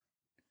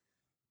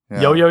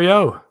Yo, Yeah. yo,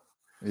 yo.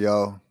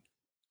 Yo.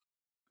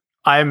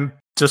 I'm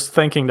just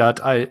thinking that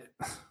I'm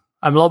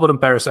a little bit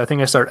embarrassed. I think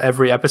I start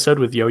every episode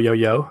with yo, yo,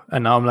 yo.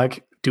 And now I'm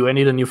like, do I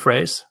need a new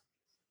phrase?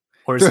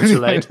 Or is it too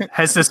late?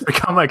 Has this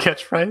become my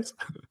catchphrase?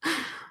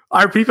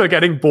 Are people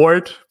getting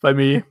bored by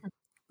me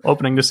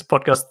opening this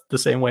podcast the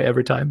same way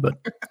every time? But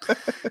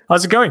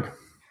how's it going?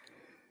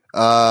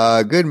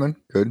 Good, man.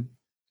 Good.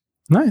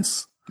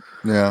 Nice.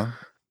 Yeah.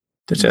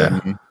 Did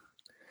you?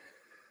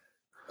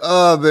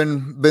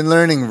 Been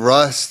learning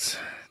Rust.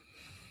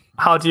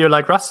 How do you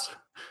like Rust?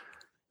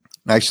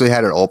 I actually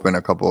had it open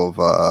a couple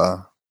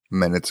of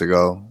minutes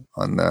ago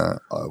on the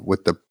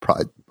with the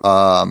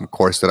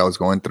course that I was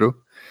going through.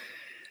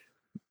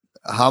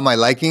 How am I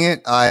liking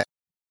it? I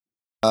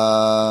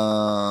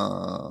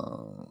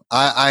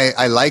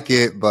like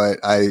it, but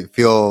I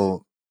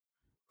feel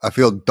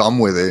dumb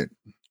with it.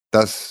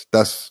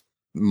 That's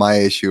my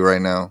issue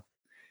right now.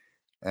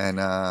 And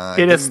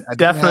it is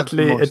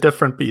definitely a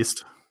different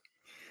beast.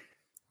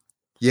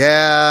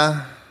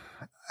 Yeah,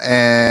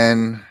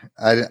 and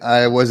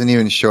I wasn't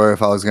even sure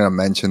if I was gonna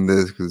mention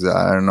this because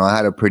I don't know. I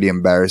had a pretty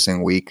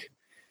embarrassing week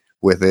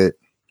with it.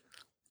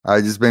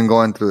 I've just been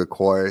going through the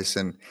course,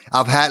 and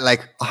I've had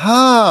like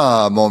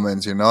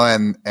moments,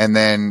 and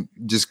then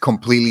just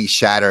completely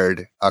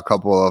shattered a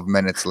couple of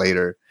minutes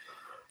later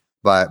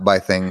by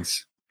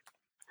things.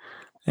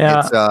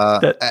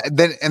 Yeah.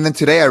 Then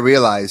today I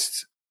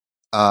realized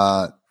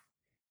that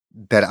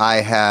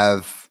I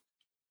have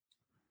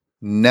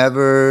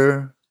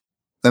never.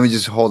 Let me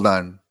just hold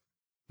on.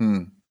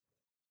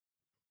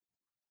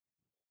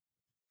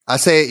 I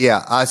say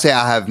I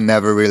have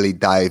never really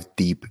dived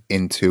deep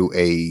into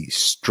a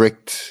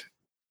strict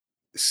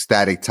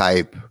static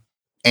type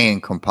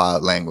and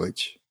compiled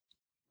language.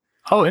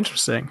 Oh,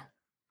 interesting.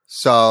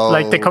 So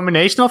like the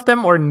combination of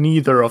them or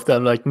neither of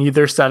them, like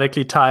neither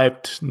statically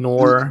typed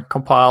nor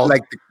compiled?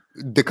 Like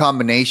the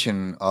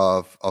combination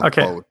of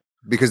both.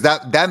 Because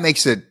that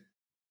makes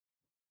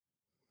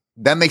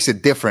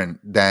it different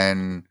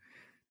than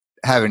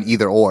having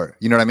either or.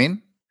 You know what I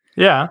mean?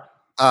 Yeah.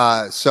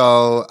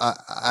 So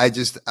I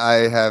did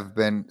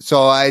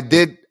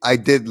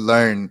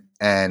learn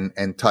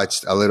and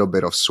touched a little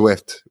bit of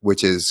Swift,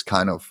 which is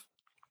kind of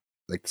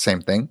like the same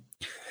thing.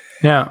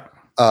 Yeah.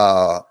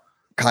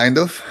 Kind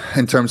of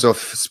in terms of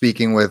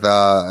speaking with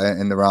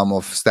in the realm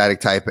of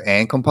static type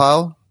and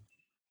compile.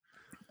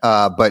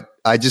 But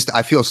I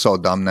feel so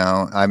dumb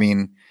now. I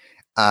mean,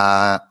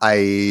 I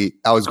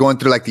was going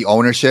through like the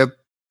ownership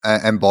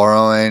and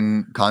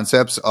borrowing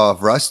concepts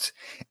of Rust,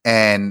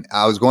 and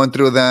I was going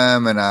through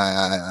them, and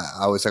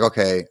I was like,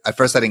 okay, at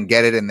first I didn't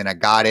get it, and then I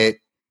got it,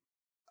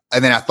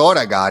 and then I thought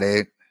I got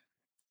it,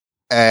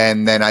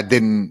 and then I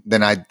didn't.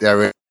 Then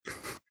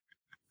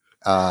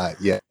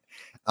yeah.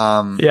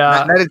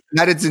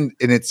 Not it's in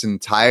its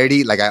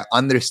entirety. Like I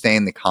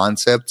understand the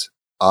concept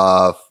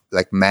of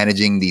like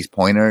managing these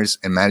pointers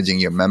and managing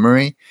your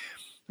memory,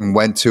 and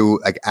when to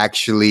like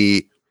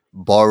actually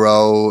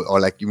borrow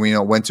or like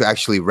when to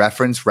actually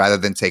reference rather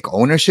than take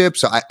ownership.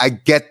 So I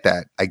get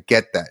that.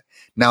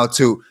 Now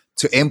to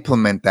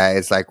implement that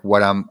is like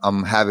what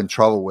I'm having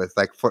trouble with.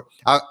 Like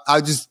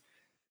I'll just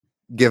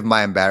give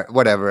my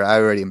whatever. I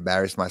already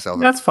embarrassed myself.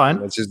 That's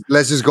fine.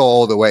 Let's just go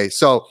all the way.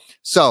 So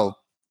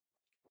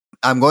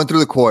I'm going through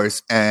the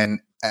course, and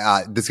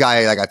this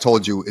guy, like I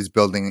told you, is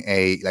building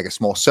a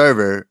small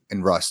server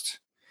in Rust.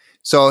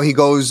 So he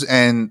goes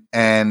and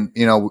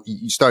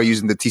you start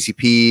using the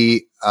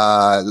TCP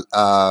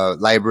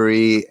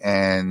library,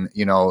 and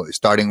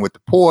starting with the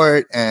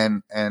port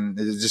and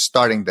just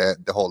starting the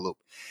whole loop.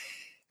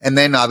 And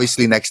then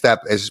obviously next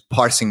step is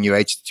parsing your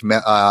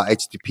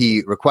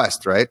HTTP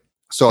request, right?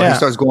 So he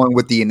starts going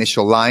with the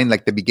initial line,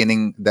 like the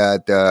beginning,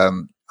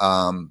 the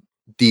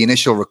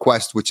initial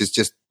request, which is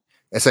just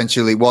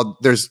essentially, well,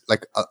 there's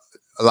like a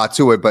lot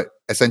to it, but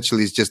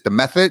essentially it's just the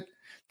method,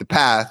 the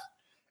path,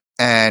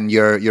 and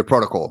your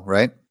protocol,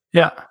 right?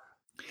 Yeah.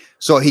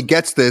 So he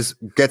gets this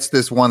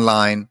one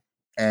line,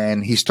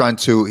 and he's trying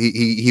to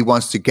he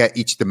wants to get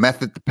each the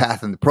method, the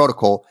path, and the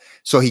protocol.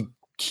 So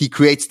he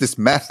creates this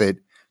method.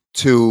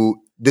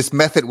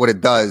 What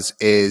it does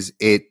is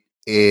it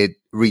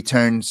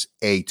returns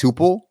a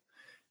tuple.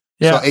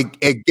 Yeah. So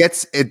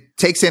it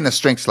takes in a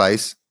string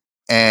slice,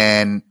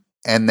 and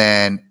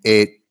then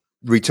it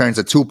returns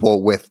a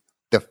tuple with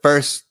the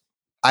first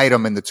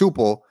item in the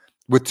tuple,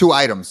 with two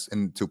items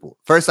in the tuple.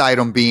 First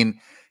item being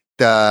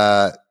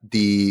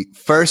the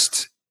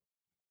first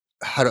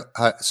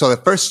so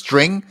the first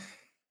string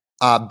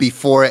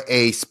before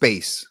a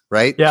space,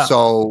 right? Yeah.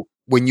 So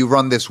when you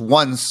run this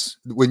with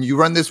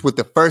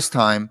the first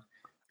time,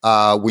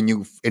 when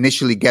you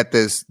initially get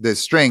this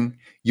string,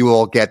 you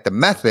will get the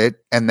method,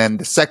 and then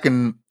the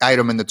second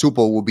item in the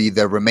tuple will be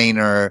the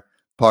remainder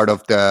part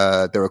of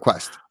the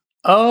request.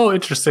 Oh,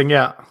 interesting.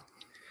 Yeah.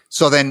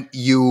 So then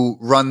you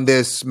run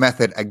this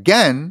method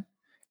again,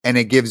 and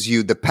it gives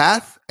you the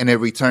path, and it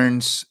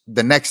returns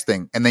the next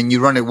thing. And then you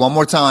run it one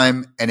more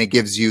time, and it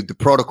gives you the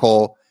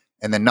protocol,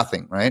 and then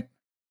nothing, right?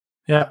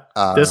 Yeah.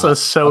 This is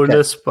so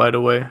Lisp, by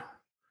the way.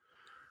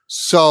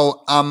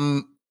 So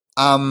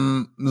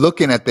I'm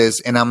looking at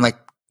this and I'm like,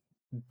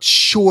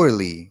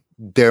 surely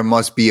there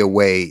must be a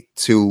way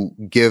to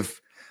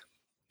give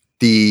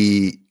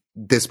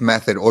this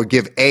method or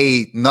give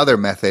another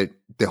method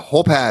the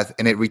whole path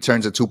and it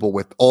returns a tuple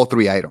with all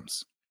 3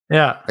 items.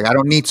 Yeah. Like I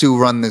don't need to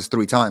run this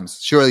 3 times.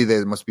 Surely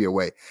there must be a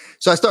way.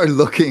 So I started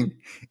looking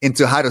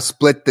into how to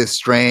split this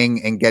string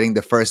and getting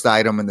the first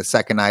item and the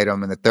second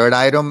item and the third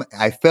item.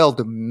 I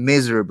failed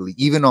miserably,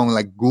 even on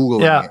like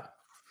Googling it.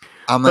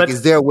 I'm like,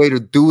 is there a way to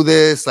do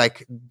this?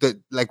 Like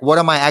what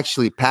am I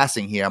actually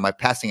passing here? Am I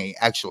passing an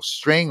actual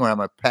string or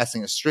am I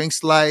passing a string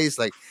slice?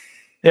 Like,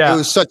 it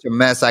was such a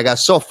mess. I got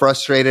so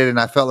frustrated and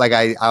I felt like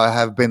I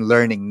have been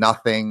learning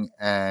nothing.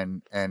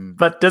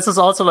 But this is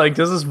also like,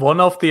 this is one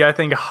of the, I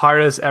think,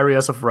 hardest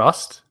areas of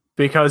Rust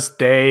because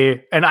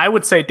I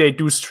would say they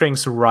do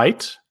strings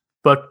right,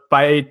 but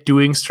by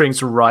doing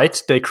strings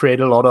right, they create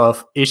a lot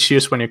of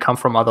issues when you come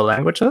from other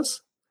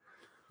languages.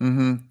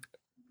 Mm-hmm.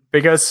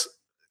 Because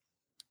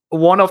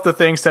one of the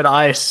things that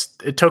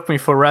it took me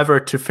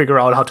forever to figure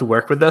out how to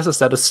work with this is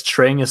that a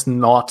string is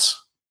not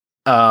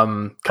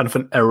kind of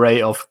an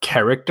array of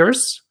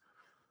characters,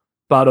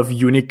 but of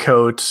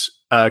Unicode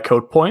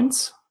code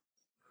points.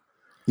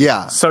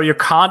 Yeah. So you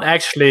can't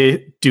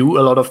actually do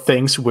a lot of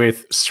things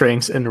with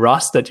strings in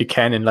Rust that you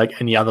can in like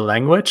any other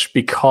language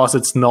because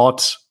it's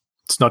not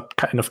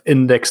kind of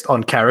indexed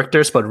on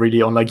characters, but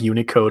really on like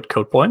Unicode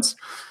code points.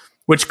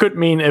 Which could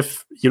mean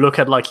if you look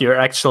at like your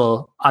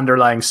actual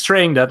underlying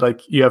string that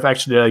like you have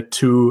actually like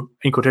 2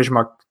 in quotation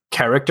mark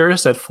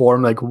characters that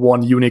form like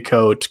one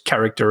Unicode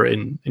character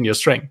in your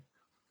string.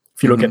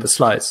 If you look at the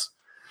slice.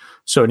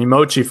 So an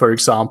emoji, for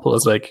example,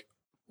 is like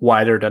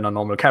wider than a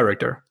normal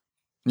character.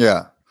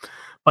 Yeah.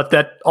 But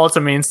that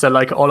also means that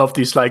like all of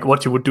these, like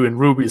what you would do in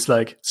Ruby is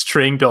like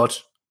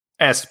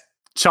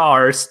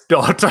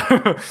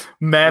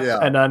string.schars.map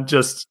and then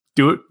just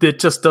do it. It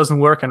just doesn't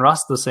work in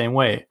Rust the same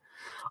way.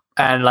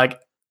 And like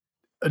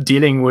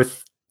dealing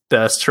with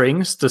the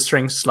string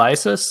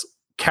slices,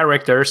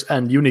 characters,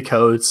 and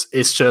Unicodes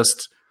is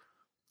just,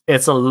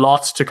 it's a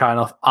lot to kind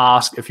of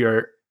ask if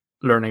you're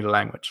learning the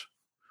language.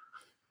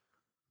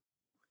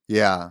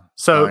 Yeah.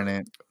 So,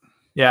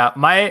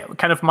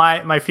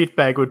 my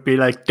feedback would be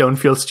like, don't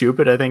feel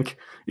stupid. I think,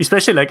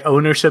 especially like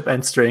ownership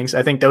and strings,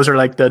 I think those are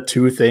like the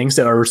 2 things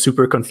that are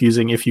super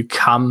confusing if you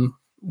come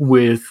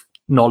with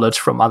knowledge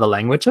from other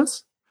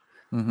languages.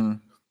 Mm-hmm.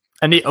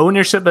 And the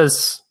ownership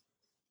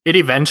it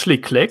eventually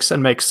clicks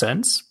and makes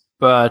sense,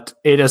 but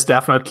it is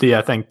definitely,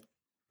 I think,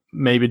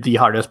 maybe the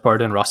hardest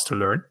part in Rust to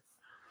learn.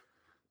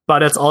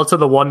 But it's also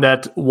the one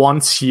that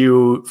once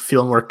you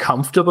feel more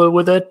comfortable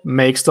with it,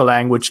 makes the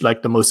language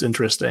like the most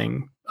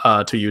interesting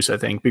to use, I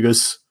think,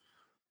 because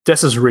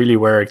this is really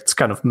where it's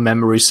kind of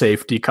memory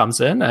safety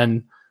comes in.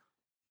 And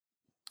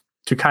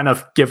to kind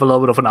of give a little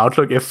bit of an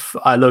outlook, if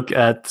I look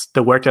at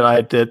the work that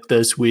I did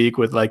this week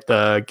with like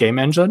the game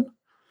engine,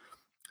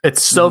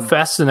 it's so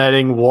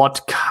fascinating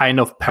what kind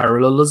of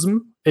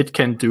parallelism it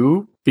can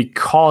do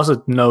because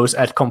it knows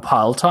at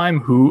compile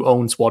time who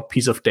owns what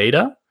piece of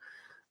data.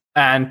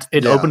 And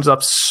it opens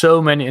up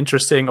so many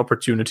interesting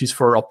opportunities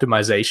for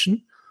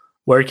optimization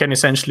where it can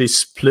essentially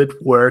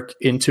split work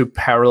into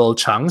parallel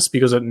chunks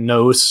because it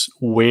knows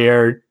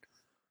where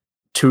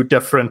 2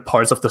 different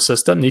parts of the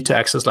system need to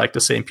access like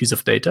the same piece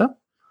of data.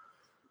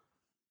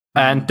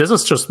 And this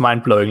is just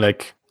mind-blowing.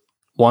 Like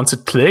once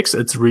it clicks,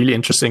 it's really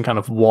interesting kind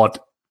of what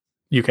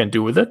you can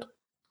do with it.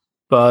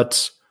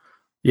 But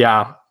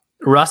yeah,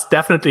 Rust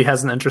definitely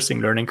has an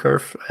interesting learning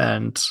curve.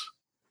 And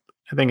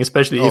I think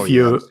especially if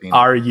you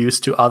are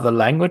used to other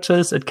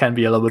languages, it can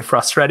be a little bit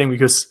frustrating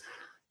because,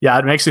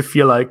 it makes you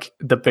feel like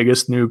the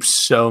biggest noob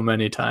so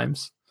many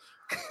times.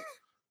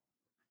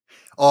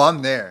 Oh,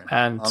 I'm there.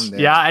 And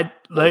I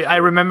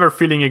remember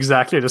feeling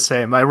exactly the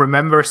same. I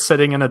remember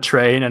sitting in a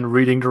train and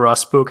reading the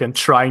Rust book and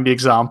trying the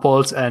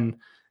examples and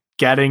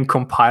getting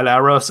compile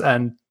errors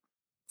and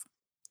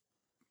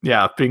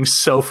being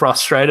so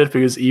frustrated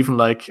because even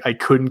like I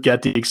couldn't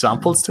get the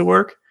examples to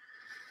work.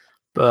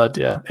 But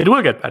it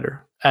will get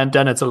better. And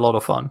then it's a lot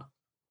of fun.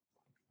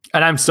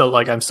 And I'm still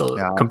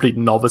a complete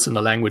novice in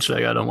the language.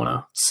 Like I don't want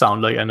to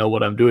sound like I know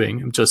what I'm doing.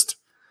 I'm just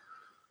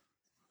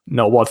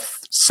know what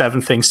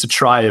 7 things to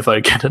try if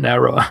I get an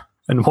error.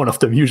 And one of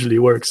them usually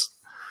works.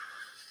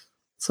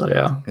 So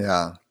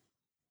yeah,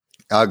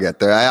 I'll get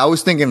there. I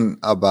was thinking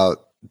about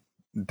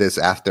this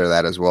after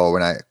that as well.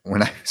 When I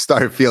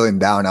started feeling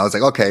down, I was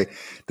like, okay,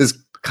 this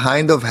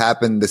kind of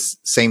happened. This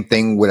same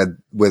thing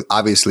with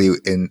obviously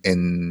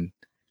in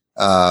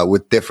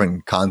with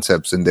different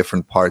concepts and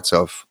different parts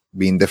of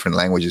being different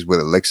languages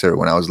with Elixir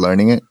when I was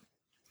learning it.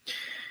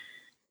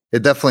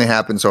 It definitely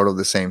happened sort of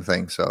the same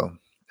thing. So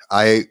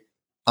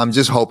I'm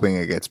just hoping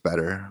it gets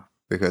better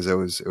because it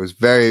was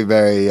very,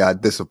 very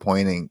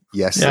disappointing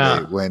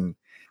yesterday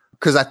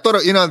because I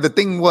thought, the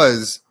thing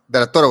was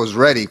that I thought I was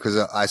ready because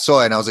I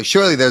saw it and I was like,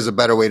 surely there's a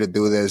better way to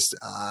do this.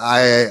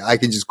 I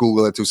can just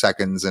Google it 2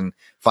 seconds and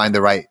find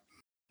the right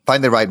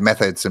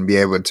methods and be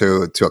able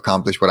to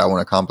accomplish what I want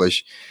to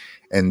accomplish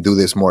and do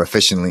this more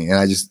efficiently. And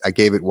I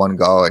gave it one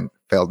go and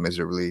failed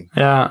miserably.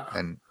 Yeah.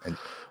 And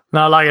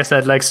Now, like I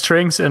said, like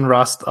strings in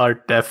Rust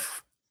are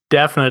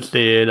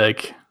definitely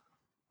like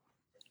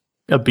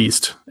a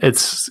beast.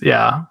 It's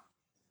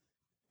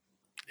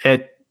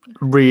it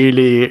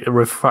really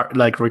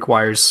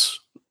requires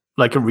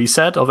like a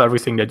reset of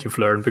everything that you've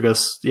learned,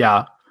 because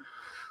the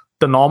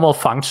normal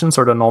functions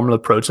or the normal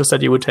approaches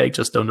that you would take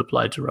just don't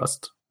apply to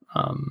Rust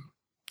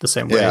the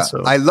same way.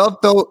 So I love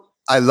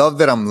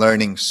that I'm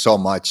learning so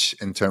mumuch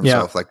in terms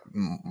of like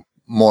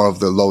more of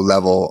the low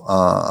level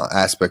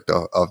aspect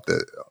of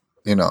the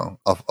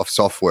of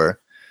software,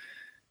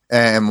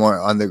 and more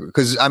on the,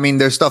 because I mean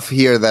there's stuff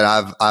here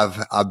that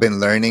I've been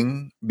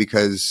learning,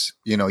 because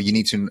you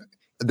need to,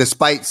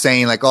 despite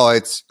saying like, oh,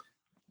 it's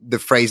the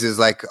phrases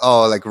like,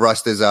 oh, like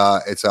Rust is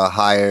it's a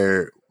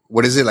higher,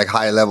 what is it, like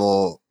higher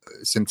level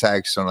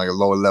syntax or like a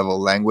lower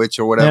level language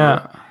or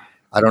whatever.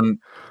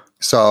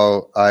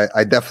 So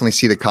I definitely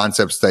see the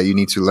concepts that you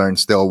need to learn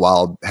still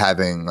while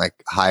having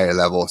like higher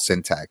level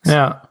syntax.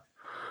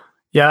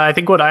 Yeah, I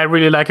think what I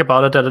really like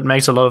about it, that it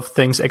makes a lot of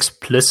things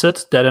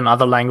explicit that in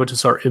other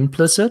languages are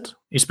implicit,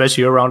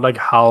 especially around like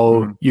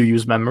how you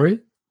use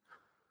memory.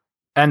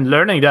 And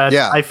learning that,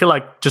 I feel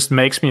like just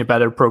makes me a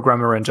better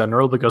programmer in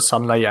general, because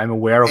suddenly I'm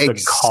aware of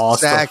the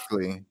cost of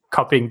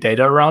copying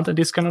data around and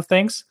these kind of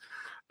things.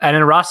 And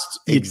in Rust,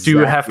 you do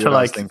have to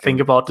like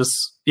think about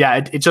this. Yeah,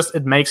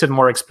 it makes it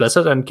more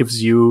explicit and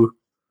gives you,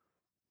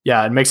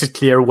 it makes it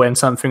clear when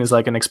something is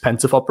like an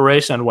expensive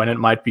operation and when it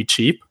might be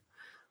cheap.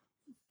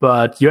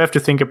 But you have to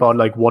think about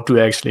like, what do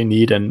I actually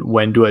need and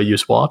when do I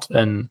use what?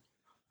 And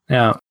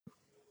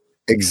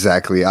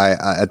exactly.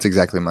 That's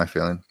exactly my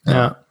feeling.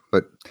 Yeah.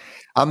 But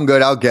I'm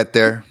good. I'll get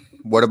there.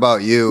 What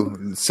about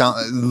you?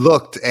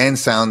 Looked and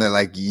sounded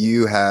like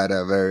you had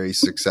a very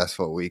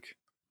successful week.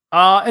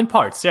 In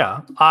parts,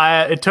 yeah.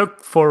 It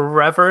took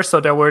forever, so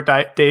there were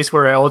days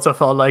where I also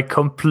felt like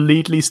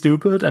completely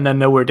stupid, and then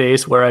there were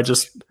days where I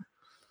just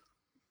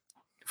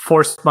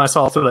forced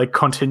myself to like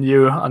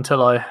continue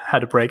until I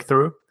had a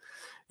breakthrough.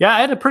 Yeah,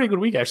 I had a pretty good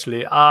week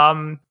actually.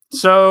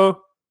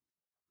 So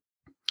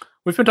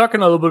we've been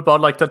talking a little bit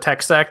about like the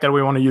tech stack that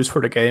we want to use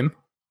for the game,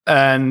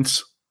 and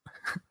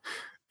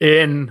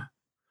in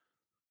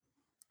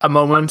a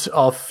moment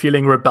of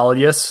feeling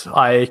rebellious,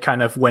 I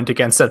kind of went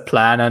against that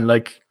plan and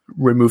like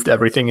removed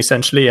everything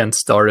essentially and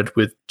started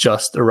with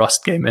just a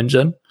Rust game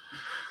engine.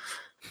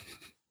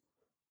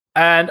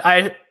 And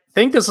I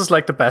think this is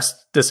like the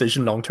best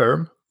decision long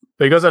term,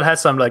 because it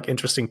has some like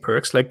interesting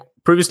perks. Like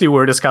previously we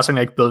were discussing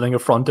like building a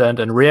front end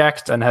in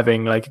React and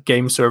having like a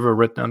game server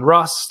written in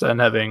Rust and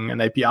having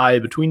an API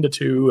between the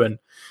two. And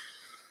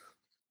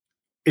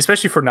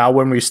especially for now,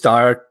 when we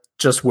start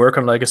just work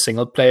on like a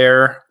single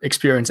player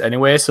experience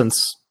anyway,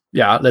 since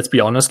let's be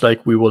honest,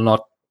 like we will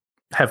not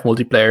have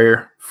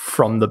multiplayer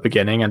from the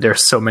beginning, and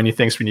there's so many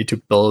things we need to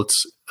build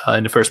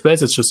in the first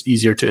place. It's just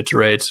easier to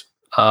iterate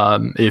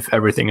if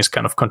everything is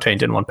kind of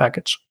contained in one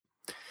package.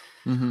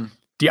 Mm-hmm.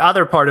 The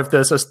other part of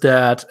this is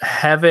that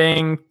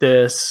having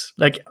this,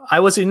 like I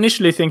was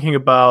initially thinking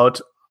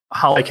about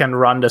how I can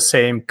run the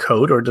same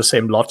code or the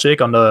same logic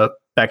on the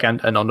back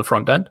end and on the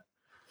front end.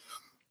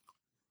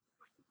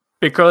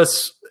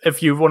 Because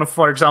if you want to,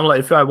 for example,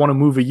 if I want to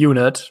move a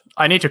unit,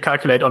 I need to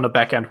calculate on the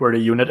back end where the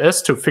unit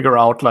is to figure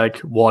out like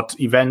what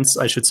events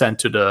I should send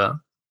to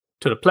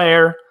the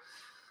player,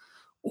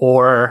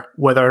 or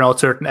whether or not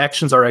certain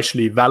actions are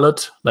actually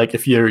valid. Like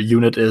if your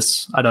unit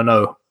is, I don't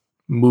know,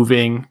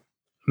 moving,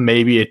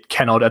 maybe it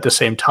cannot at the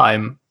same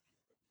time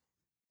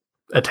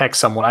attack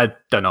someone. I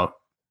don't know.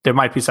 There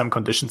might be some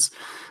conditions.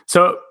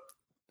 So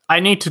I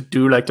need to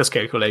do like this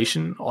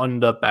calculation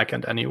on the back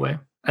end anyway.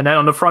 And then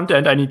on the front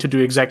end, I need to do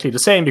exactly the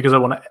same, because I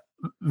want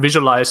to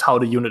visualize how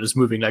the unit is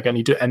moving. Like I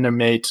need to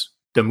animate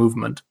the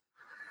movement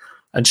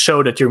and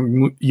show that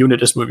your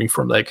unit is moving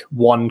from like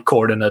one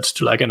coordinate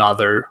to like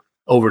another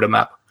over the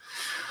map.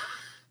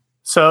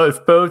 So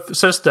if both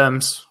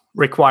systems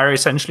require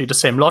essentially the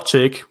same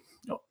logic,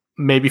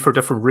 maybe for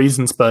different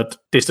reasons, but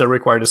they still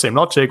require the same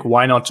logic,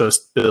 why not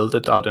just build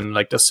it out in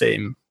like the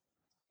same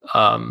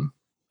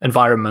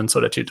environment so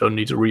that you don't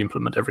need to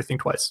re-implement everything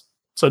twice?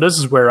 So this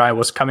is where I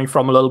was coming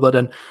from a little bit.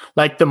 And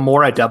like the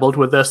more I dabbled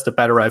with this, the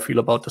better I feel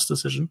about this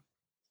decision.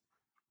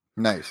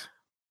 Nice.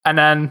 And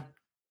then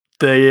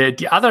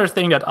the other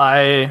thing that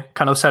I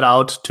kind of set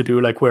out to do,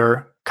 like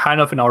we're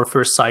kind of in our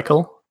first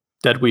cycle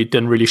that we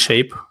didn't really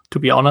shape, to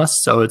be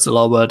honest. So it's a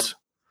little bit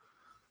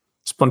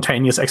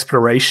spontaneous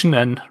exploration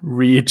and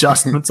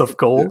readjustments of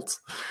goals.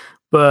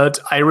 But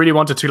I really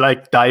wanted to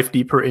like dive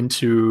deeper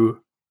into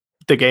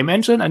the game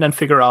engine and then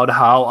figure out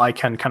how I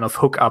can kind of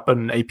hook up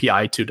an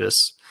API to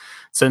this.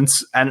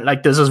 And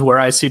like this is where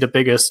I see the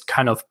biggest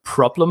kind of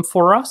problem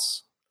for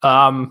us.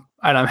 And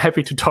I'm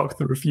happy to talk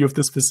through a few of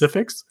the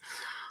specifics.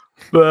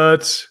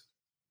 But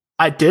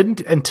I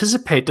didn't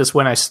anticipate this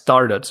when I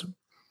started.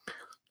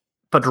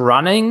 But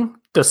running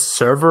the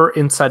server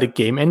inside a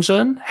game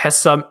engine has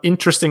some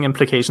interesting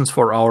implications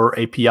for our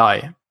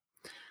API.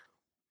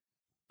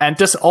 And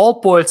this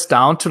all boils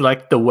down to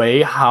like the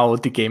way how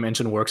the game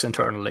engine works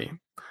internally.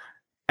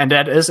 And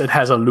that is, it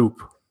has a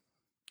loop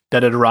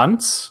that it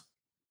runs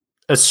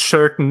a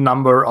certain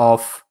number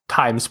of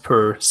times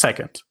per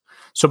second.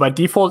 So by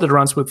default, it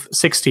runs with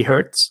 60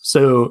 hertz.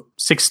 So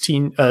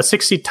 60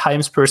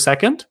 times per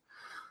second,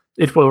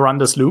 it will run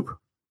this loop.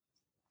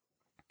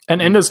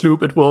 And in this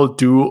loop, it will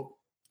do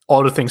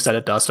all the things that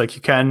it does. Like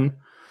you can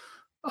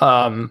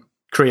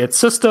create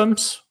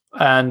systems,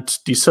 and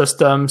these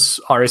systems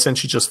are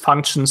essentially just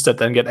functions that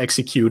then get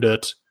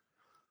executed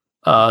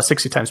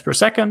 60 times per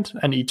second.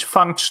 And each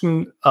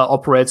function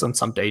operates on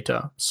some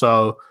data.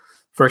 So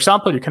for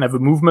example, you can have a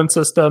movement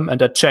system, and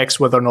that checks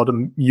whether or not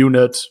a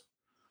unit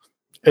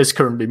is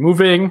currently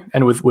moving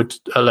and with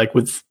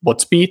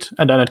what speed,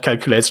 and then it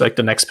calculates like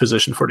the next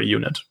position for the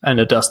unit, and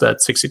it does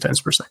that 60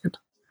 times per second.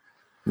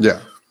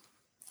 Yeah.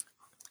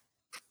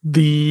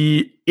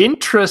 The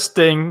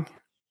interesting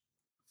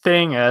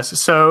thing is,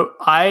 so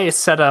I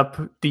set up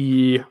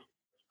the,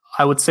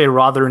 I would say,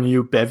 rather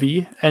new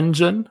Bevy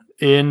engine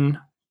in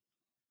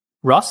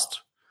Rust,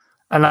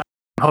 and I'm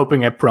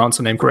hoping I pronounced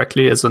the name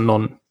correctly. As a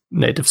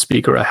non-native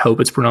speaker, I hope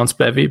it's pronounced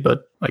Bevy,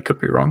 but I could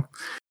be wrong.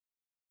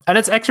 And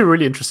it's actually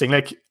really interesting.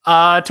 Like,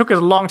 it took a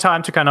long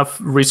time to kind of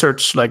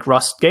research like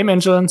Rust game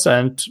engines,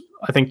 and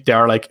I think there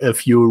are like a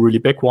few really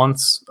big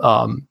ones.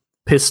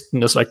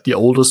 Piston is like the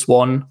oldest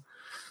one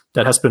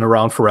that has been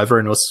around forever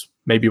and was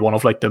maybe one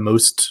of like the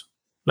most,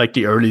 like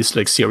the earliest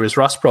like serious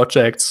Rust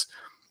projects.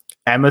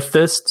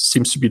 Amethyst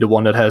seems to be the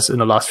one that has in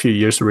the last few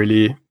years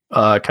really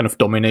kind of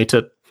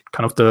dominated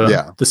kind of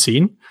the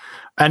scene.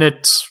 And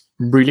it's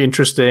really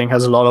interesting,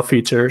 has a lot of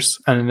features.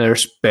 And then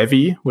there's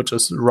Bevy, which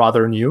is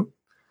rather new.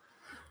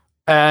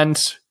 And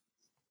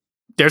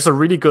there's a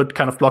really good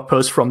kind of blog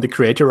post from the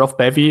creator of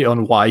Bevy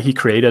on why he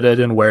created it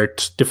and where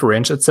it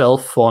differentiates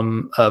itself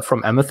from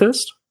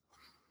Amethyst.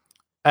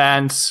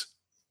 And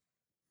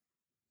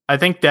I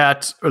think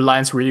that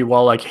aligns really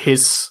well, like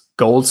his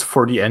goals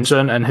for the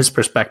engine and his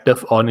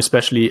perspective on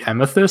especially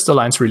Amethyst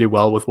aligns really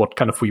well with what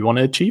kind of we want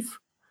to achieve.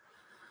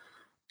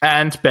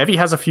 And Bevy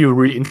has a few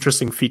really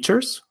interesting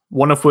features,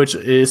 one of which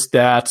is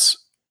that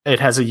it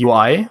has a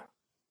UI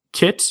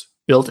kit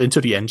built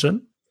into the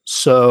engine.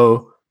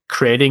 So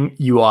creating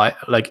UI,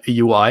 like a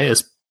UI,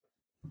 is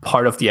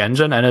part of the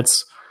engine, and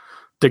it's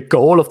the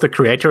goal of the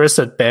creator is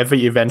that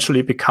Bevy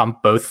eventually become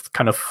both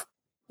kind of,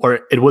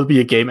 or it will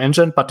be a game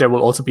engine, but there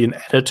will also be an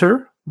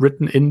editor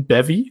written in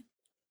Bevy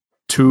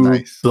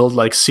to build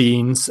like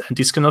scenes and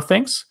these kind of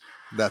things.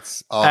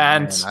 That's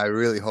man, I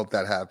really hope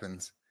that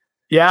happens.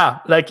 Yeah,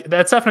 like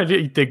that's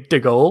definitely the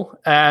goal.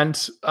 And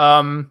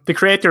the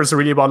creator is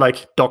really about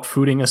like dog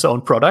fooding his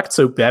own product.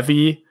 So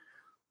Bevy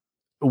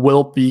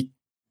will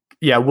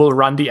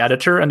run the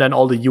editor, and then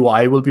all the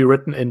UI will be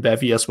written in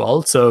Bevy as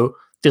well. So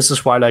this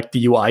is why like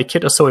the UI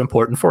kit is so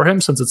important for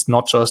him, since it's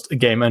not just a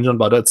game engine,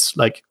 but it's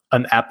like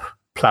an app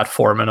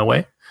platform in a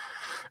way.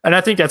 And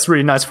I think that's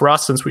really nice for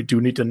us, since we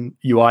do need an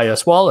UI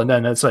as well. And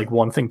then it's like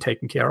one thing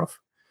taken care of.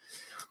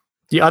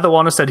 The other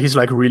one is that he's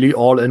like really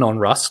all in on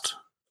Rust.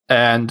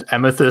 And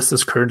Amethyst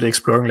is currently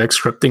exploring like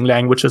scripting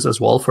languages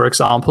as well, for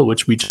example,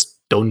 which we just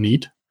don't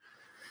need.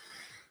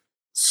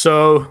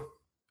 So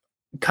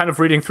kind of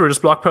reading through this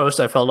blog post,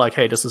 I felt like,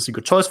 hey, this is a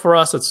good choice for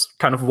us. It's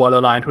kind of well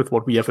aligned with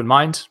what we have in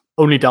mind.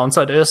 Only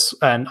downside is,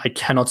 and I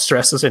cannot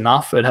stress this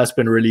enough, it has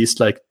been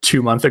released like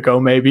 2 months ago,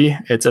 maybe.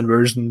 It's in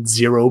version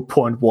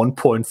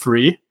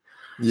 0.1.3.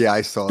 Yeah,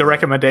 I saw the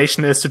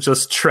recommendation is to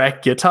just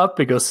track GitHub,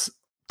 because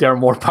there are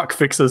more bug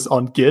fixes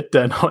on Git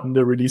than on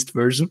the released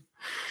version.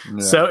 Yeah.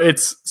 So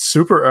it's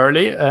super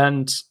early,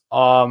 and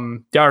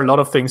there are a lot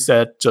of things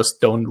that just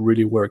don't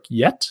really work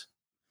yet.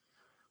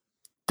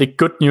 The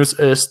good news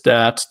is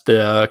that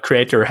the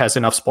creator has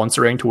enough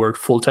sponsoring to work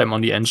full-time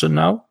on the engine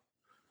now.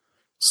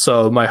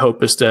 So my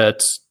hope is that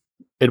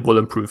it will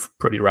improve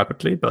pretty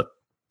rapidly, but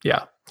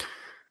yeah.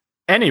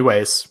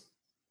 Anyways,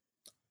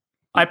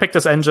 I picked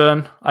this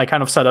engine. I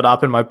kind of set it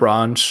up in my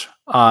branch.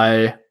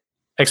 I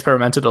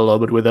experimented a little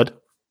bit with it.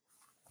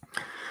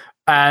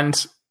 And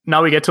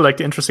now we get to like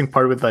the interesting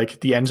part with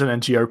like the engine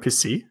and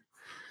gRPC.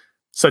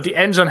 So the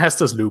engine has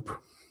this loop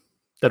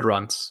that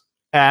runs.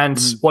 And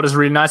what is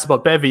really nice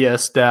about Bevy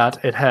is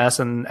that it has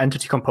an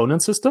entity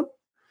component system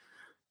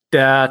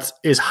that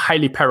is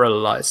highly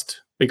parallelized,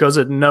 because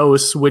it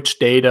knows which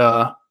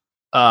data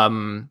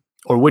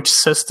or which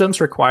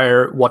systems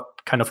require what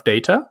kind of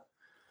data.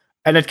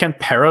 And it can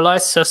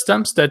parallelize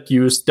systems that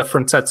use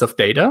different sets of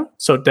data,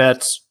 so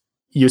that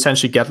you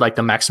essentially get like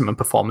the maximum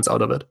performance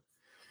out of it.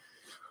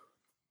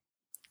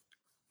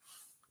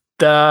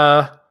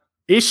 The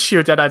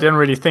issue that I didn't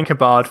really think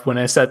about when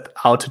I set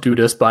out to do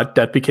this, but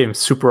that became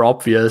super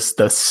obvious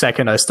the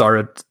second I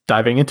started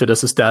diving into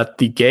this, is that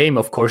the game,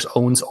 of course,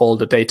 owns all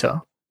the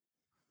data.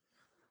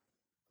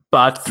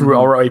 But through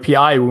our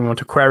API, we want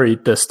to query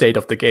the state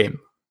of the game.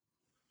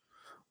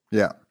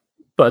 Yeah.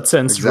 But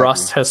since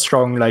Rust has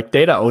strong like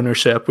data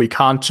ownership, we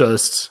can't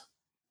just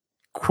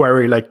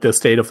query like the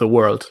state of the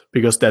world,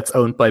 because that's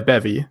owned by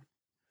Bevy.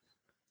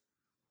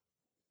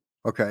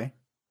 Okay.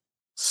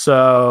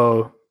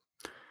 So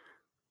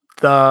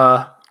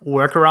the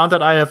workaround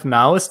that I have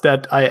now is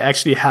that I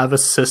actually have a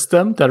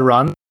system that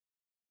runs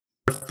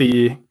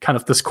the kind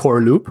of this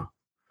core loop.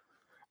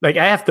 Like,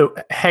 I have the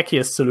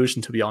hackiest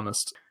solution, to be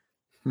honest.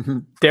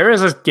 there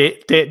is a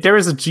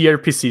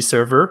gRPC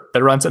server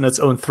that runs in its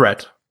own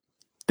thread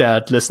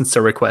that listens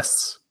to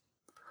requests.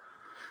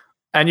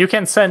 And you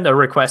can send a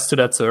request to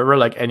that server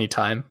like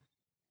anytime.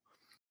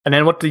 And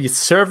then what the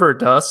server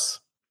does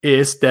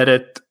is that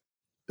it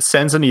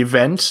sends an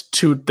event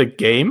to the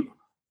game.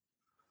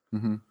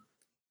 Mm-hmm.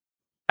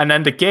 And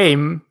then the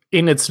game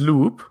in its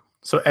loop,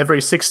 so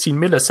every 16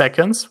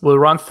 milliseconds, will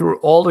run through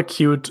all the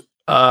queued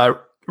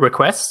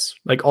requests,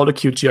 like all the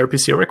queued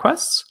gRPC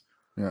requests.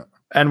 Yeah.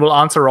 And will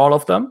answer all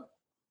of them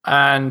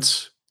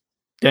and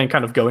then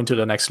kind of go into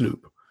the next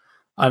loop.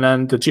 And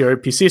then the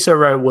gRPC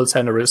server will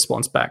send a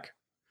response back.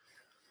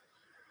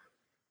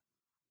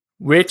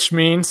 Which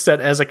means that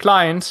as a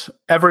client,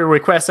 every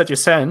request that you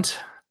send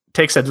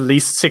takes at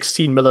least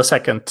 16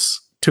 milliseconds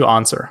to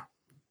answer.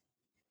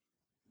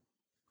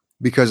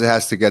 Because it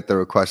has to get the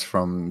request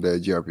from the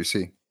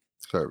gRPC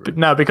server.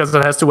 No, because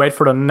it has to wait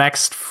for the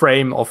next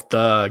frame of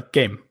the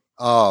game.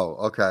 Oh,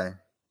 okay.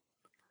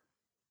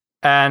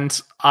 And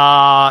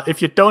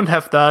if you don't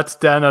have that,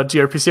 then a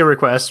gRPC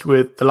request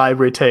with the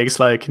library takes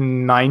like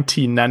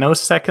 90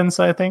 nanoseconds,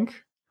 I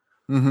think.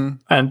 Mm-hmm.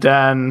 And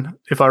then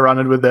if I run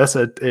it with this,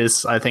 it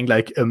is, I think,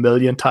 like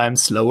 1,000,000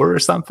 times slower or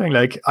something.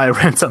 Like I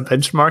ran some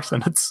benchmarks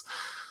and I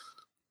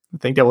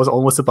think there was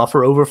almost a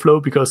buffer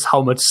overflow because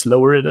how much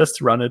slower it is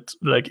to run it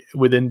like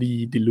within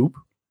the loop.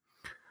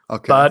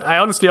 Okay. But I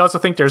honestly also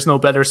think there's no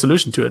better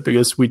solution to it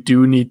because we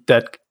do need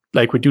that,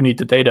 like we do need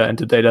the data, and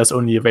the data is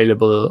only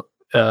available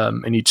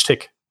in each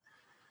tick.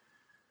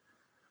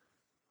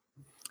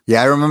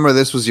 Yeah, I remember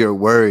this was your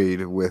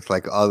worry with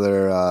like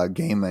other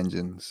game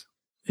engines.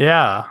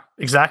 Yeah,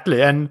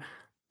 exactly. And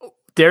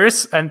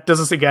this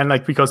is again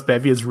like because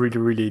Bevy is really,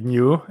 really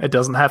new. It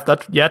doesn't have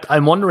that yet.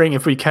 I'm wondering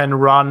if we can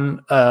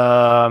run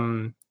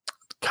kind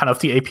of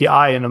the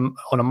API on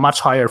a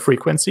much higher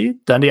frequency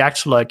than the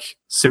actual like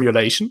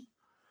simulation.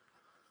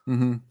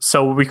 Mm-hmm.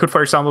 So we could,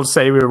 for example,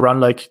 say we run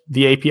like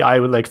the API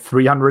with like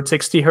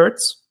 360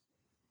 hertz,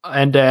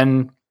 and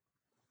then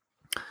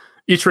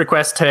each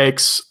request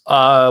takes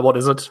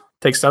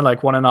takes down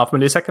like 1.5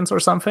 milliseconds or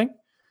something.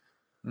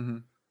 Mm-hmm.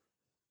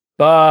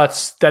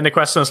 But then the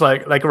question is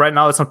like right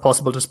now it's not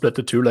possible to split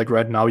the two. Like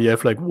right now you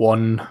have like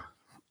one,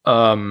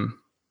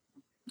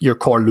 your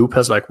core loop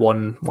has like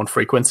one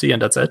frequency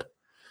and that's it.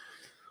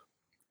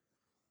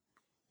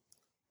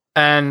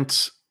 And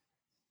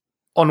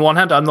on one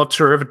hand, I'm not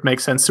sure if it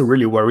makes sense to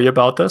really worry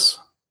about this,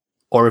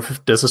 or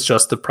if this is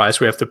just the price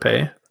we have to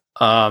pay.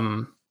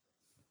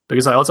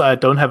 Because I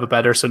don't have a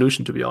better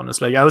solution, to be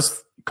honest. Like I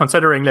was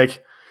considering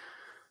like,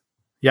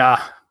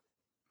 yeah,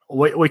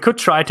 we could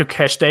try to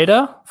cache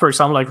data, for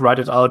example, like write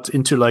it out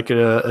into like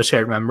a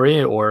shared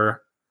memory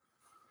or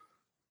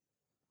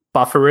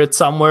buffer it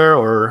somewhere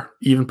or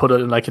even put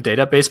it in like a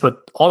database. But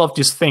all of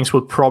these things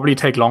would probably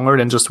take longer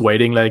than just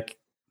waiting like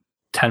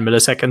 10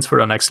 milliseconds for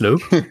the next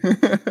loop.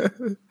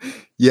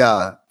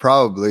 Yeah,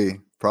 probably.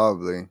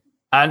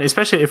 And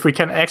especially if we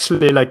can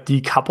actually like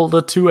decouple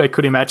the two, I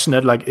could imagine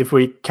that like if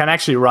we can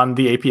actually run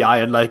the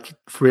API at like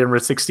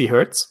 360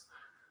 hertz,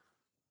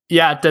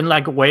 yeah, then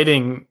like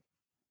waiting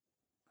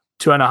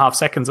 2.5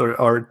 seconds or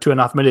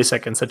 2.5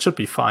 milliseconds, that should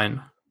be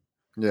fine.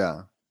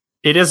 Yeah.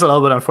 It is a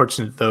little bit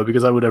unfortunate though,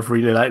 because I would have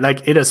really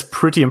like it is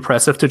pretty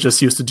impressive to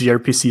just use the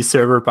gRPC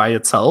server by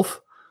itself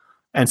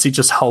and see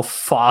just how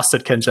fast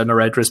it can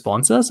generate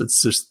responses.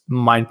 It's just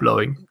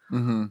mind-blowing.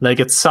 Mm-hmm. Like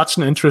it's such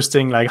an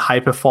interesting, like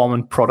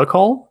high-performant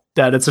protocol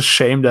that it's a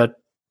shame that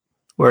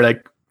we're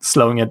like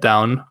slowing it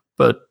down.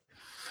 But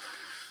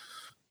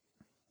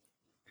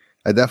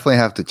I definitely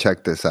have to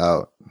check this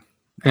out.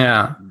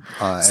 Yeah.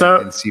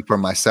 And see for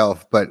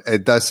myself. But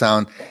it does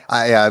sound,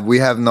 we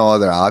have no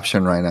other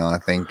option right now, I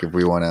think, if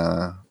we want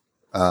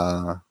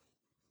to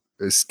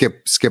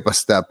skip a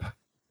step.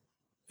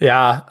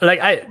 Yeah,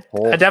 like I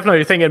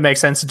definitely think it makes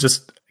sense to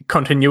just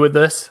continue with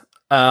this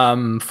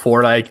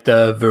for like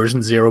the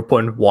version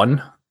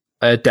 0.1.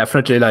 It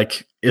definitely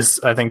like is,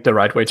 I think, the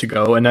right way to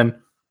go. And then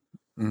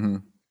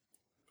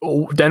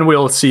then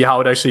we'll see how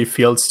it actually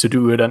feels to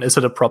do it, and is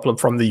it a problem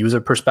from the user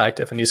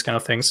perspective and these kind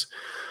of things.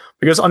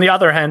 Because on the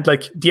other hand,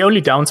 like the only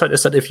downside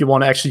is that if you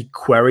want to actually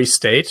query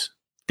state,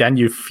 then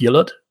you feel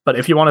it. But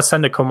if you want to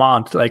send a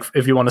command, like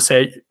if you want to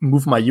say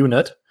move my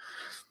unit,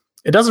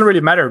 it doesn't really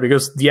matter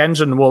because the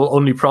engine will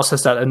only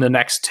process that in the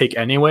next tick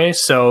anyway.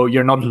 So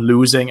you're not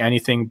losing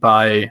anything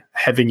by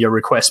having your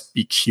request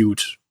be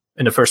queued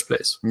in the first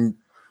place.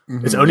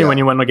 Mm-hmm, it's only when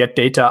you want to get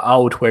data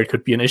out where it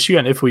could be an issue.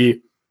 And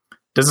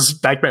this is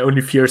like my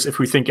only fears, if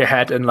we think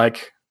ahead and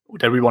like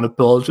that we want to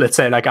build, let's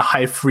say like a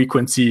high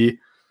frequency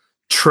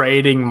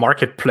trading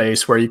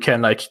marketplace where you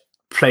can like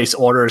place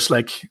orders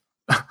like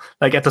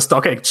at the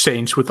stock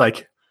exchange with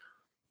like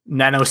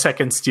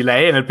nanoseconds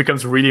delay, and it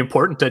becomes really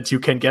important that you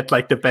can get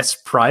like the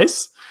best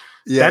price.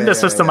 Then the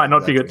system might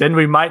not be good. Then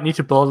we might need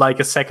to build like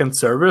a second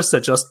service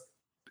that just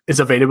is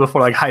available for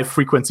like high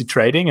frequency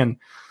trading, and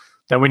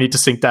then we need to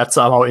sync that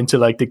somehow into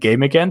like the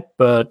game again.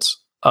 But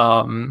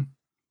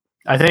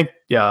I think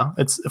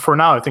it's for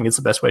now, I think it's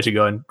the best way to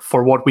go, and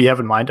for what we have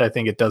in mind, I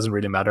think it doesn't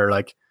really matter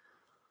like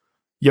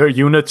your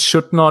unit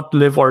should not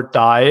live or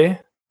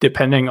die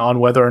depending on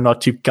whether or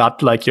not you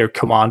got like your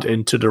command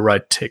into the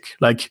right tick.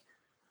 Like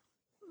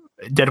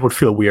that would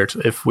feel weird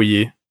if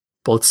we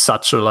built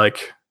such a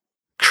like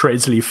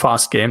crazily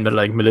fast game that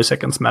like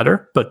milliseconds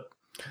matter, but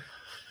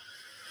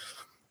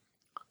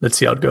let's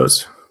see how it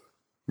goes.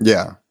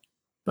 Yeah.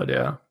 But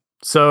yeah.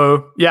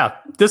 So yeah,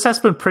 this has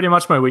been pretty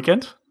much my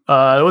weekend.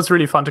 It was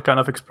really fun to kind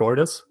of explore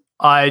this.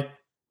 I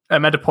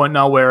am at a point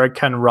now where I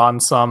can run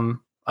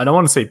some, I don't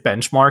want to say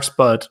benchmarks,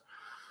 but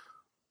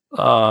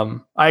I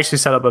actually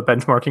set up a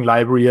benchmarking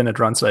library and it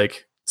runs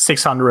like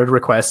 600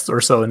 requests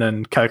or so and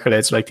then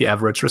calculates like the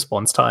average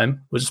response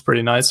time, which is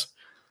pretty nice,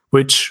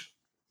 which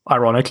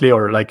ironically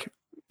or like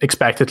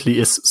expectedly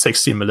is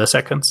 60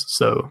 milliseconds.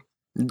 So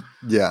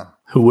yeah,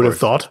 who would have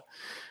thought?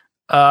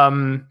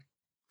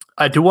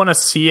 I do want to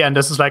see, and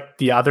this is like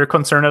the other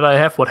concern that I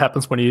have, what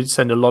happens when you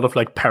send a lot of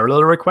like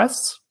parallel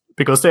requests,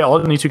 because they all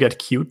need to get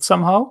queued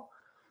somehow.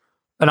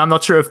 And I'm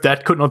not sure if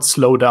that could not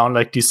slow down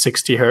like these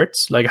 60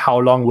 hertz. Like how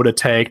long would it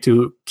take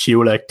to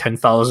queue like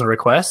 10,000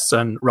 requests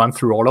and run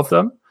through all of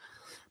them?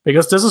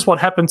 Because this is what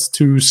happens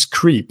to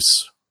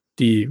Screeps,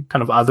 the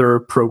kind of other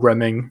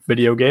programming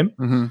video game.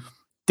 Mm-hmm.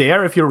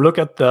 There, if you look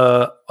at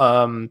the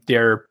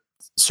their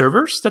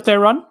servers that they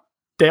run,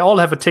 they all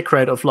have a tick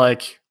rate of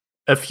like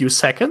a few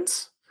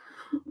seconds,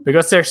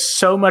 because there's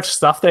so much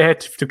stuff they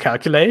had to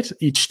calculate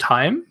each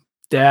time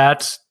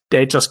that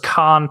they just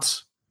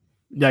can't,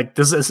 like,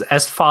 this is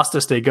as fast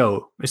as they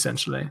go,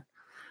 essentially.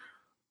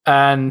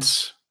 And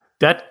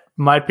that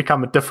might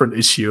become a different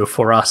issue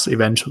for us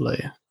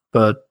eventually,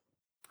 but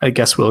I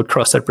guess we'll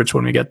cross that bridge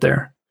when we get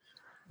there.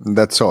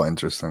 That's so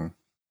interesting.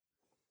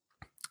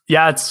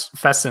 Yeah, it's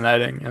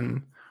fascinating.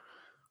 And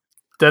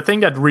the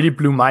thing that really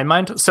blew my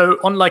mind, so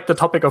on like the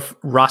topic of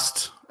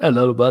Rust a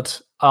little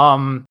bit,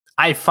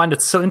 I find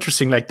it so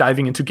interesting, like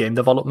diving into game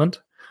development,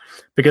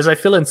 because I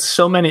feel in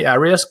so many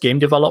areas, game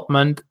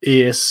development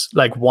is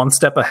like one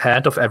step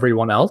ahead of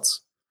everyone else.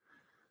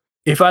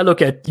 If I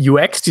look at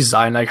UX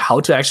design, like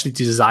how to actually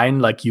design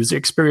like user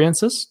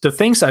experiences, the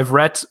things I've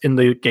read in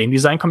the game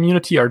design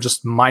community are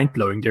just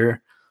mind-blowing.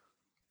 They're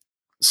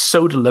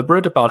so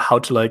deliberate about how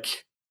to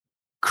like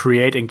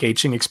create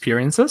engaging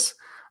experiences.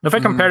 And if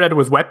I compare that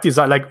with web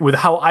design, like with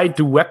how I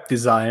do web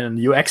design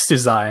and UX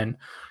design,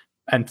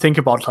 and think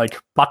about like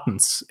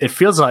buttons, it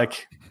feels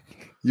like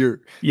we're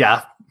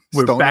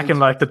back in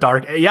like the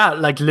dark. Yeah,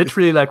 like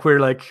literally, like we're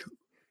like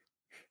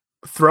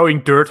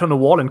throwing dirt on the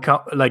wall and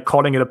like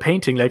calling it a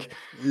painting. Like,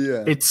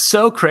 yeah, it's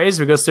so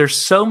crazy because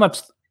there's so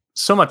much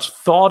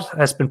thought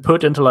has been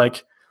put into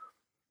like,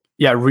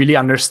 really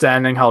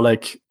understanding how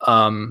like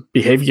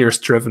behavior is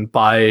driven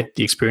by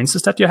the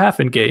experiences that you have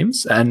in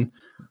games. And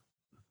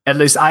at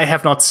least I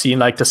have not seen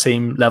like the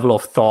same level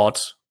of thought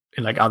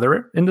in like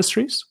other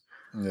industries.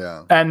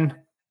 Yeah. And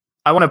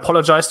I want to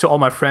apologize to all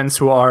my friends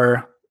who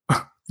are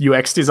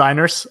UX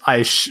designers.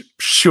 I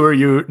sure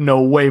you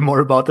know way more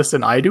about this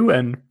than I do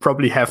and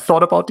probably have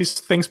thought about these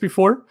things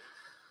before.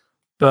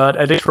 But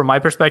at least from my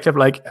perspective,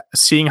 like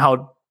seeing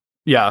how,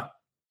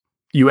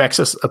 UX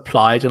is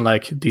applied in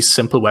like these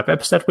simple web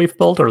apps that we've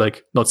built, or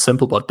like not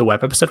simple, but the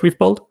web apps that we've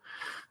built,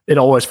 it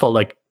always felt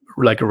like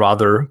a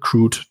rather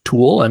crude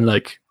tool. And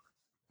like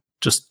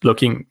just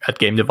looking at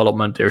game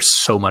development, there's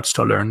so much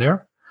to learn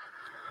there.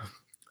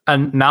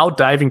 And now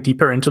diving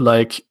deeper into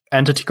like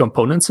entity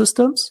component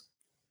systems,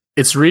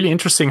 it's really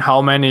interesting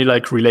how many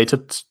like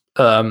related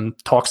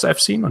talks I've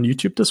seen on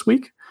YouTube this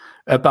week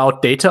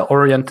about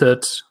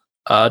data-oriented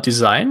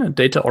design and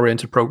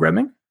data-oriented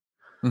programming,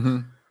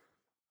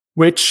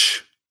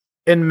 which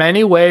in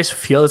many ways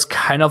feels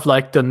kind of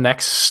like the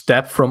next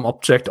step from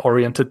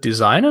object-oriented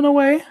design in a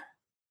way.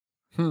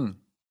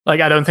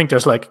 Like, I don't think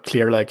there's like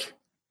clear like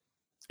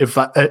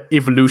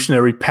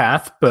evolutionary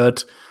path,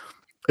 but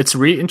it's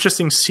really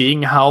interesting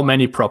seeing how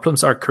many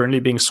problems are currently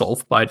being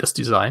solved by this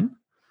design.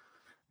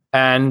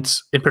 And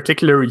in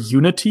particular,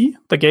 Unity,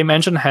 the game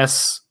engine,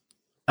 has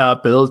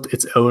built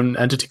its own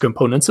entity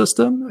component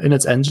system in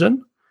its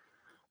engine.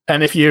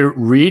 And if you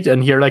read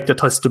and hear like the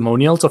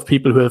testimonials of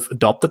people who have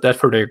adopted that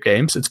for their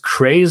games, it's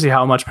crazy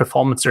how much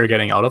performance they're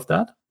getting out of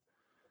that.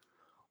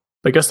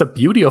 Because the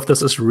beauty of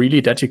this is really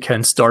that you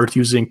can start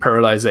using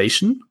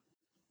parallelization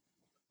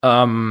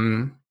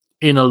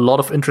in a lot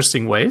of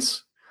interesting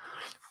ways.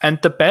 And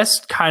the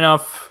best kind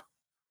of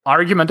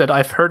argument that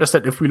I've heard is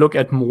that if we look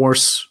at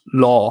Moore's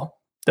law,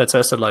 that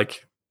says that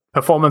like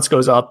performance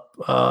goes up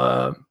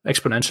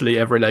exponentially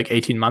every like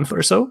 18 months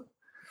or so.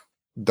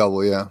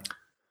 Double, yeah.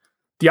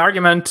 The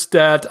argument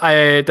that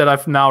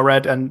I've now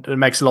read, and it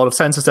makes a lot of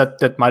sense, is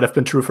that might have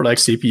been true for like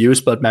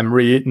CPUs, but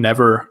memory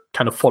never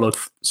kind of followed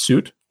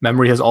suit.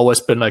 Memory has always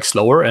been like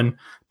slower, and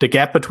the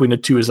gap between the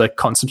two is like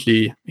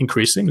constantly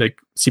increasing. Like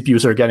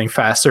CPUs are getting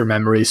faster,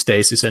 memory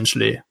stays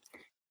essentially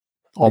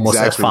almost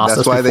as fast as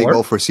before. That's why they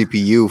go for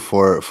CPU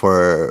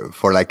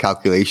for like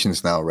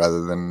calculations now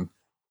rather than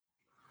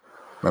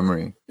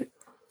memory.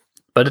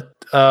 But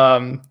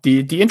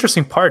the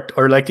interesting part,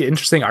 or like the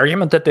interesting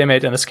argument that they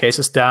made in this case,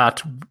 is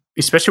that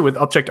especially with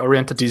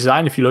object-oriented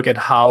design, if you look at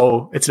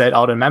how it's laid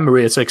out in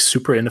memory, it's like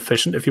super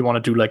inefficient if you want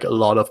to do like a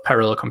lot of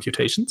parallel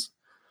computations.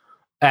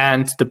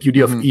 And the beauty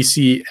of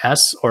ECS,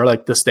 or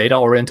like this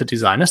data-oriented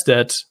design, is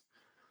that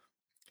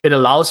it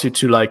allows you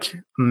to like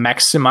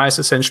maximize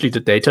essentially the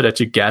data that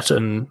you get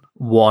in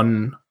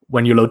one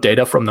when you load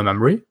data from the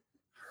memory.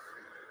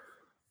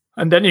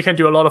 And then you can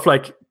do a lot of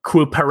like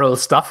cool parallel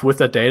stuff with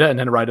that data and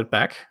then write it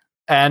back.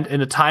 And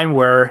in a time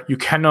where you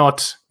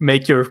cannot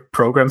make your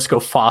programs go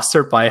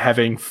faster by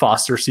having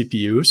faster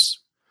CPUs,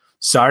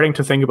 starting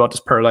to think about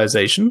this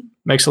parallelization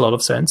makes a lot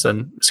of sense.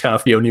 And it's kind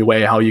of the only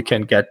way how you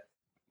can get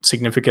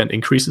significant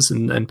increases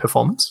in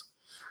performance.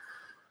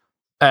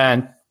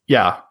 And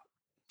yeah,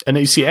 an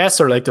ECS,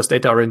 or like this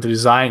data-oriented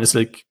design, is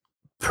like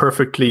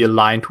perfectly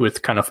aligned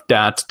with kind of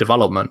that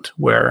development,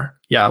 where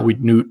we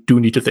do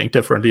need to think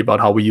differently about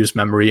how we use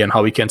memory and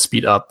how we can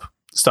speed up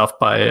stuff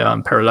by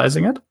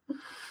parallelizing it.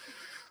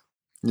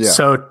 Yeah.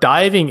 So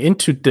diving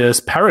into this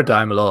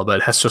paradigm a little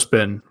bit has just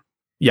been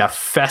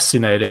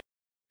fascinating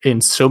in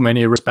so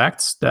many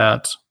respects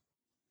that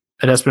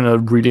it has been a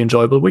really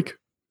enjoyable week.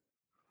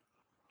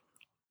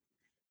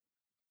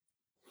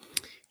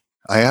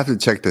 I have to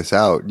check this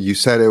out. You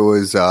said it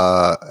was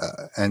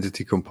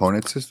entity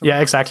component system?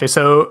 Yeah, exactly.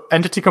 So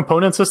entity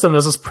component system,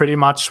 this is pretty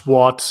much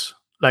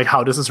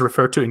how this is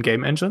referred to in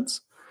game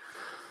engines.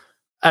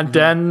 And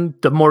then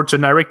the more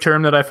generic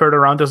term that I've heard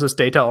around this is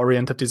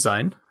data-oriented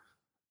design.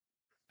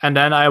 And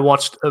then I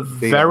watched a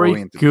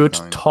very good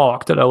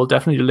talk that I will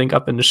definitely link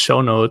up in the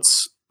show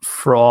notes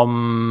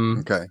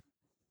from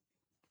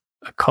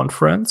a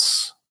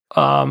conference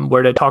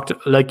where they talked,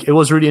 like, it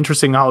was really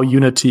interesting how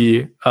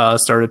Unity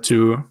started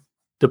to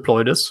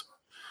deploy this.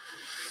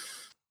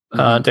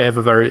 They have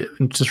a very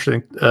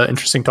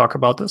interesting talk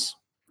about this.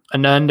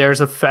 And then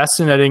there's a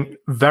fascinating,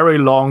 very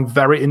long,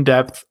 very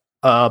in-depth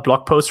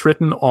blog post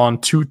written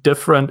on 2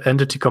 different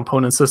entity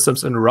component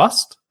systems in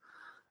Rust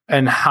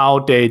and how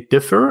they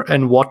differ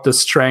and what the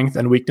strengths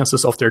and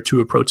weaknesses of their 2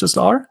 approaches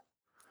are.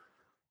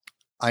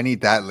 I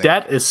need that link.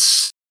 That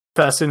is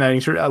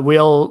fascinating.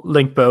 We'll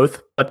link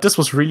both. But this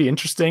was really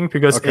interesting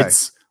because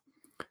it's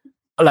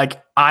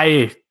like,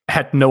 I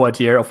had no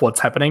idea of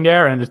what's happening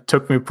there, and it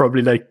took me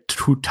probably like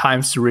 2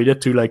 times to read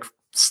it to like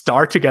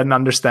start to get an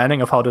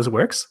understanding of how this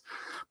works,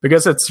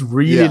 because it's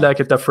really like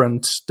a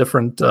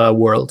different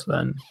world,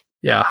 and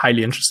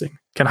highly interesting.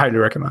 Can highly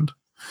recommend.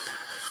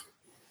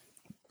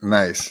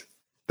 Nice.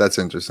 That's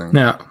interesting.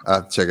 Yeah,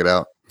 I'll have to check it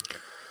out.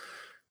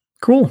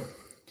 Cool.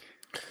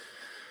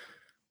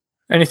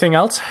 Anything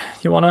else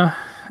you want to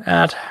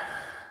add?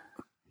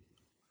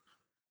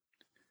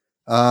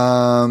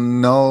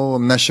 No,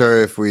 I'm not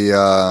sure if we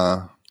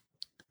want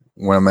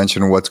to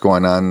mention what's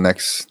going on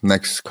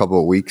next couple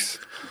of weeks.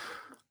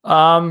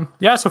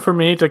 So for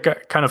me, the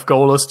kind of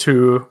goal is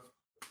to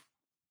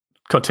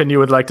continue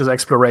with like this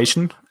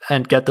exploration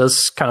and get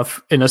this kind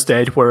of in a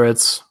state where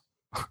it's,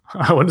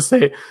 I want to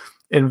say,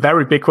 in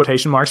very big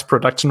quotation marks,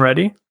 production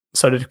ready,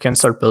 so that you can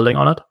start building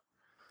on it.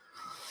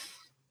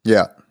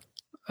 Yeah.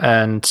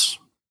 And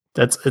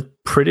that's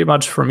it pretty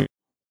much for me.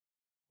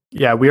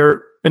 Yeah,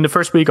 we're in the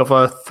first week of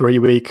a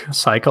 3-week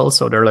cycle,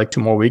 so there are like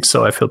 2 more weeks,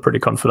 so I feel pretty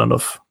confident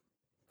of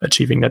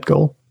achieving that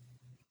goal.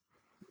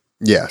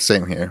 Yeah,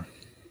 same here.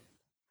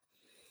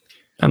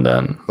 And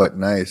then, but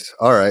nice.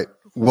 All right,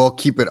 we'll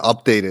keep it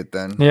updated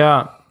then.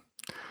 Yeah,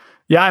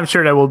 I'm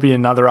sure there will be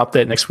another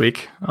update next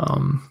week.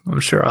 I'm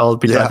sure I'll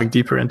be diving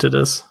deeper into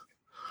this.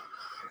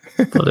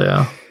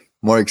 But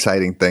more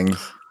exciting things.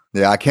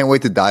 Yeah, I can't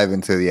wait to dive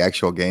into the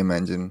actual game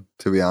engine,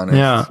 to be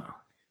honest.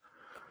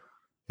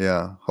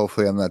 Yeah,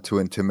 hopefully I'm not too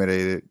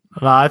intimidated.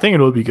 No, I think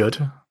it will be good.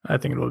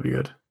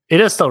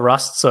 It is still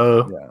Rust,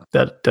 so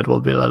that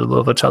will be a little bit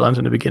of a challenge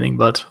in the beginning,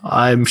 but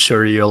I'm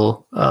sure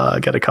you'll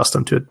get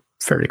accustomed to it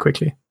fairly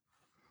quickly.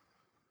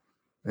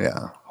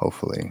 Yeah,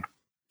 hopefully.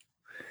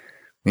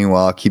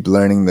 Meanwhile, I'll keep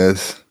learning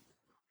this,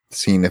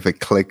 seeing if it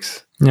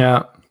clicks.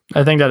 Yeah,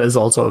 I think that is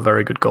also a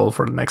very good goal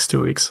for the next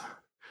 2 weeks.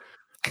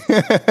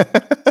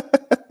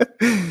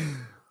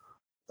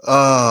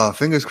 Oh,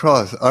 fingers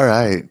crossed. All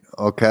right.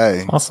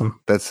 Okay. Awesome.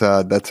 That's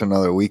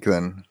another week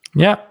then.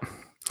 Yeah.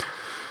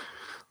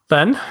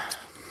 Then,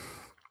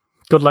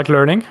 good luck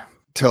learning.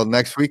 Till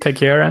next week. Take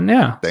care, and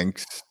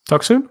thanks.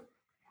 Talk soon.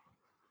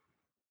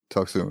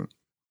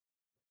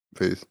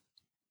 Peace.